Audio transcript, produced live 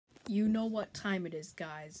You know what time it is,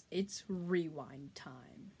 guys. It's rewind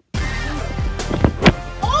time.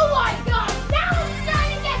 Oh my god! Now I'm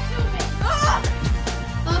starting to get stupid!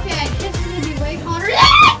 Okay, this is gonna be way harder.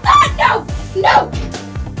 No! No!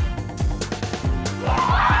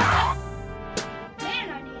 Man,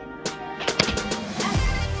 I need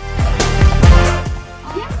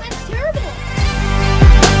yeah, that's terrible!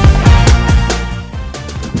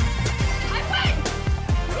 I win!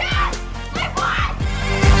 Yes! I won!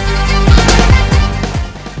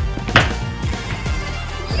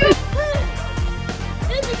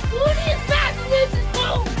 This is Goody's back and this is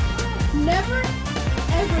boom! Never,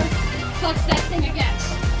 ever touch that thing again.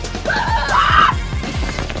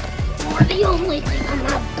 You're the only thing on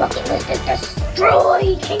my bucket list is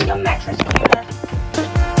destroy Kingdom Mattress Corner.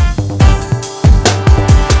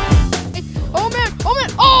 Oh man! Oh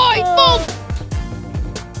man! Oh, he falls!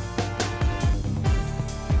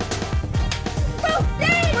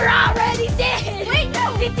 We're already dead! Wait, no!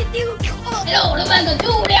 Hello, welcome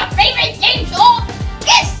to their favorite game show!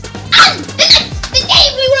 Yes! On the day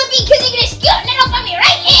we will be killing this cute little puppy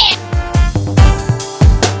right here!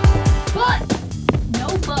 But, no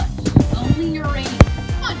but, only your rating.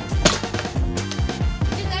 Come on!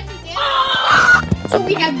 Is that your dad? So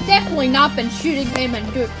we have definitely not been shooting him and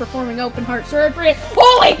performing open heart surgery.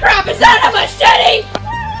 Holy crap, is that a machete?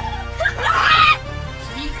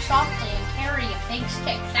 Speak softly and carry a big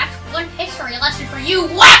stick. That's one history lesson for you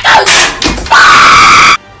wackos!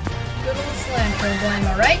 Good old cilantro blame,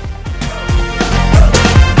 alright?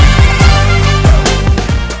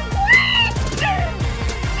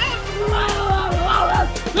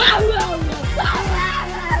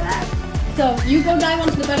 So, you go dive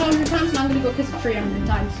onto the bed 100 times, and I'm gonna go kiss a tree 100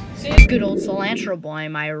 times. Good old cilantro boy,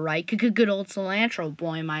 am I right? Good old cilantro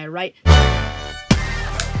boy, am I right? He's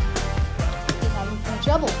having some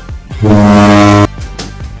trouble.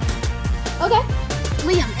 Okay.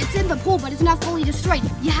 Liam, it's in the pool, but it's not fully destroyed.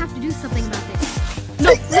 You have to do something about this.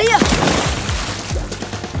 No, Liam!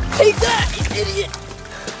 Take that, you idiot!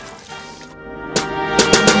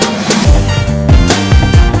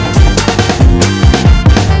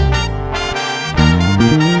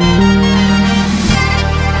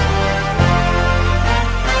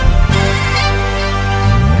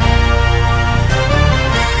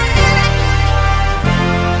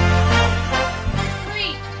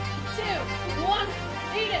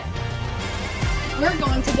 We're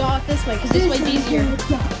going to go out this way, because this way's easier.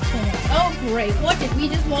 Oh, great. What did we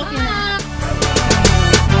just walk in? I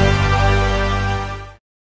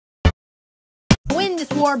win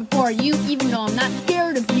this war before you, even though I'm not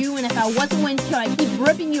scared of you, and if I wasn't win till I keep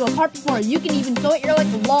ripping you apart before you can even sow it. You're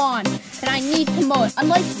like a lawn, and I need to mow it.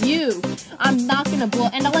 Unlike you, I'm not gonna blow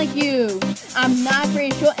it, and unlike you, I'm not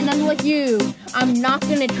very short, and unlike you, I'm not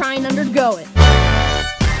gonna try and undergo it.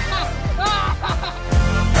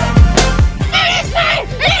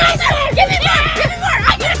 Give me more! Give me more!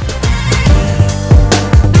 I get it!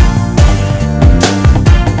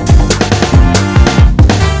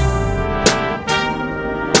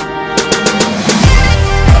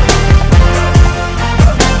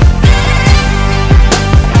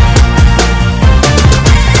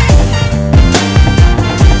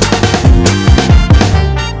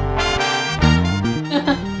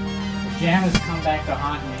 Jam has come back to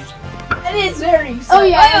haunt me. It is very exciting. Oh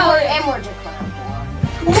yeah, and more declare.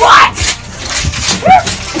 What?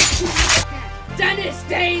 Dennis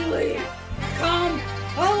Daly, come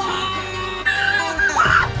alive!